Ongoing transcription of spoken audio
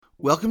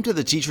Welcome to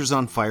the Teachers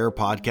on Fire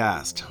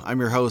podcast. I'm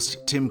your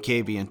host, Tim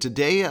Cavey, and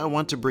today I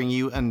want to bring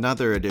you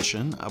another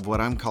edition of what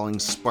I'm calling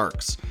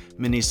Sparks,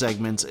 mini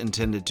segments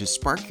intended to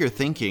spark your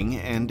thinking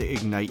and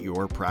ignite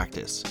your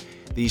practice.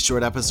 These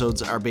short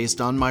episodes are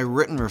based on my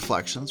written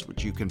reflections,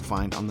 which you can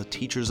find on the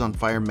Teachers on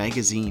Fire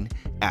magazine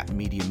at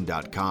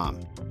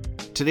medium.com.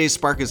 Today's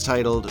Spark is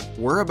titled,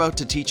 We're About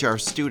to Teach Our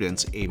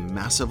Students a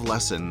Massive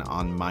Lesson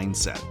on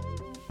Mindset.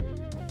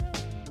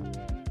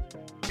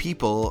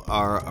 People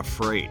are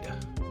afraid.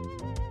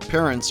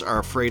 Parents are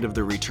afraid of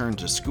the return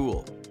to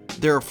school.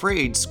 They're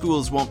afraid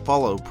schools won't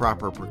follow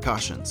proper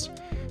precautions.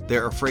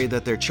 They're afraid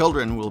that their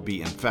children will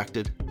be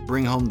infected,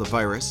 bring home the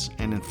virus,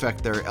 and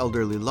infect their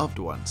elderly loved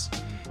ones.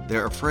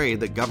 They're afraid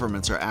that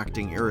governments are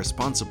acting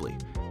irresponsibly.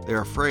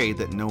 They're afraid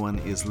that no one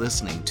is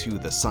listening to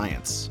the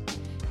science.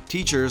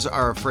 Teachers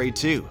are afraid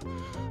too.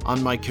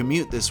 On my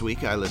commute this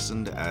week, I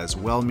listened as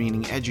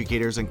well-meaning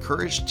educators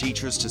encouraged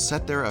teachers to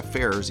set their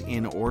affairs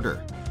in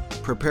order.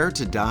 Prepare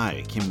to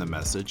die, came the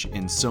message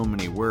in so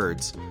many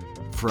words.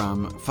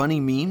 From funny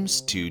memes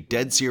to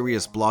dead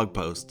serious blog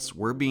posts,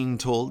 we're being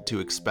told to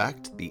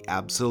expect the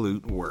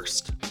absolute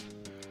worst.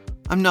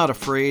 I'm not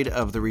afraid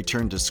of the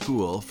return to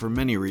school for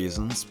many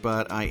reasons,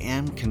 but I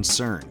am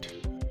concerned.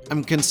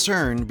 I'm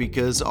concerned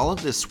because all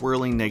of this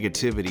swirling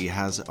negativity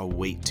has a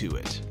weight to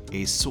it,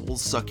 a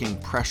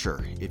soul-sucking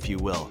pressure, if you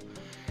will.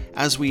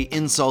 As we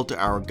insult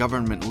our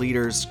government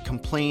leaders,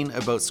 complain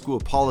about school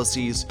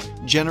policies,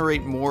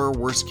 generate more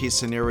worst-case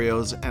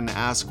scenarios, and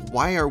ask,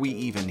 why are we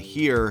even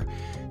here?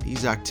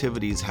 These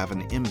activities have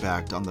an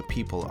impact on the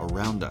people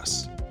around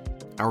us.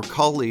 Our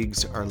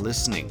colleagues are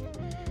listening.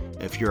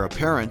 If you're a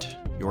parent,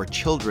 your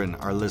children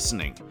are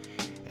listening.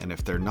 And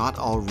if they're not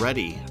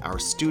already, our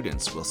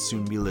students will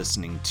soon be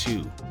listening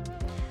too.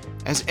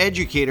 As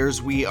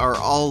educators, we are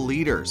all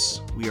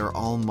leaders. We are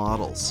all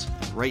models.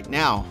 And right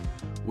now,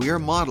 we are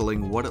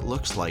modeling what it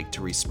looks like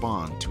to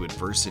respond to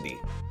adversity.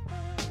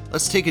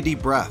 Let's take a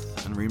deep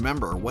breath and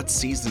remember what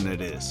season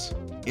it is.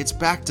 It's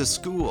back to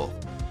school.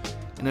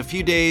 In a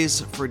few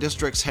days, for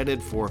districts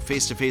headed for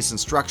face-to-face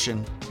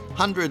instruction,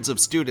 hundreds of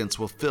students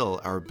will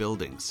fill our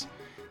buildings.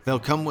 They'll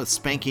come with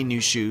spanking new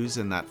shoes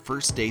and that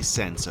first day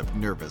sense of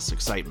nervous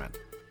excitement.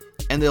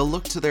 And they'll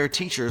look to their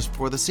teachers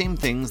for the same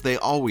things they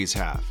always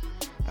have: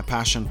 a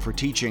passion for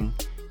teaching,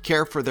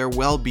 care for their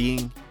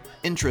well-being,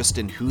 interest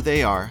in who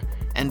they are,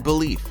 and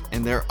belief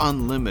in their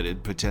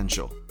unlimited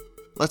potential.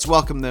 Let's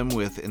welcome them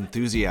with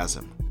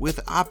enthusiasm, with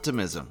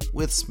optimism,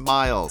 with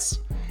smiles.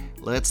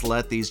 Let's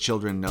let these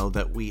children know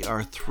that we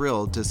are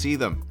thrilled to see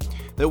them,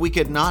 that we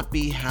could not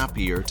be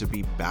happier to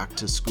be back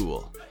to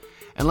school.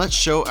 And let's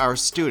show our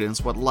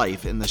students what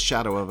life in the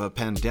shadow of a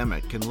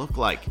pandemic can look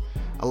like: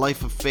 a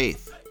life of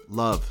faith,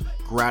 love,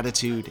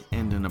 gratitude,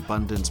 and an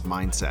abundance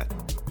mindset.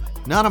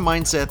 Not a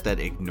mindset that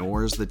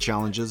ignores the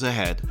challenges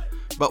ahead,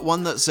 but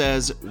one that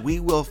says we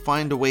will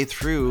find a way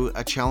through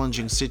a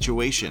challenging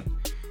situation,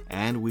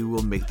 and we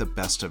will make the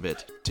best of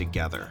it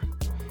together.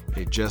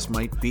 It just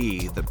might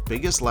be the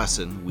biggest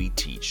lesson we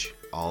teach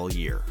all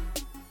year.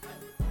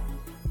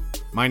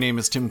 My name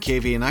is Tim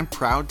Cavey, and I'm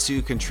proud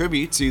to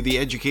contribute to the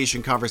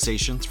education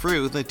conversation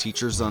through the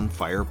Teachers on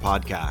Fire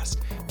podcast.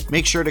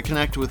 Make sure to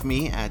connect with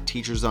me at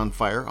Teachers on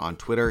Fire on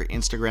Twitter,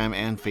 Instagram,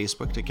 and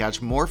Facebook to catch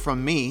more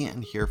from me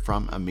and hear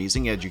from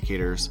amazing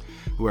educators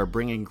who are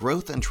bringing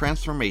growth and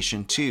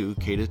transformation to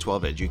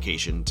K-12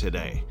 education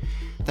today.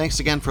 Thanks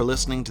again for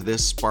listening to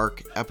this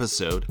Spark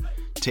episode.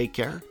 Take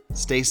care,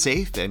 stay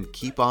safe, and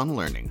keep on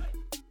learning.